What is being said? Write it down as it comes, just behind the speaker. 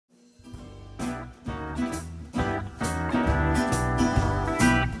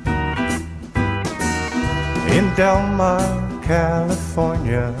Del Mar,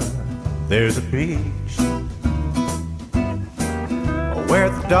 California, there's a beach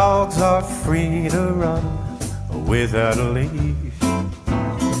where the dogs are free to run without a leash.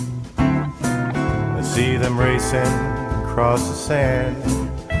 I see them racing across the sand,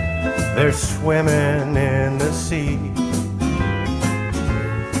 they're swimming in the sea.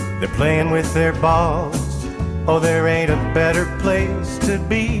 They're playing with their balls, oh, there ain't a better place to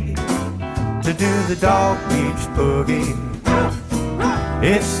be, to do the dog beach boogie.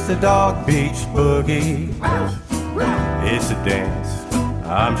 It's the dog beach boogie. It's a dance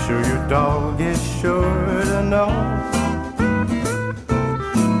I'm sure your dog is sure to know.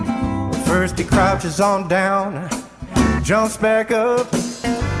 First he crouches on down, jumps back up,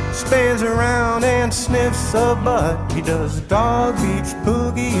 spins around and sniffs a butt. He does the dog beach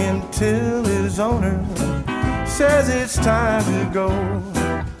boogie until his owner says it's time to go.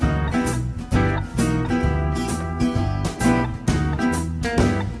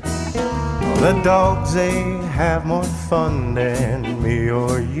 The dogs, they have more fun than me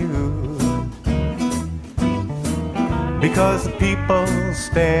or you, because the people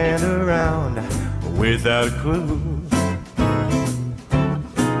stand around without a clue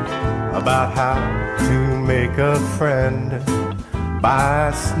about how to make a friend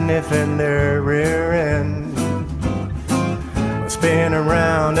by sniffing their rear end. Spin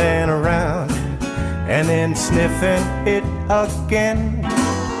around and then sniffing it again.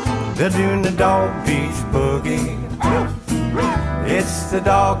 They're doing the dog beach boogie. It's the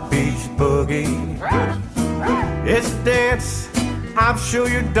dog beach boogie. It's a dance I'm sure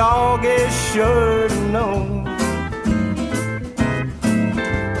your dog is sure to know.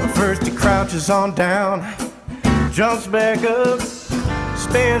 First he crouches on down, jumps back up,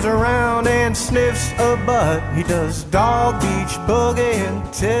 spins around and sniffs a butt. He does dog beach boogie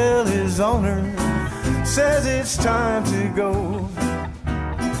until his owner says it's time to go.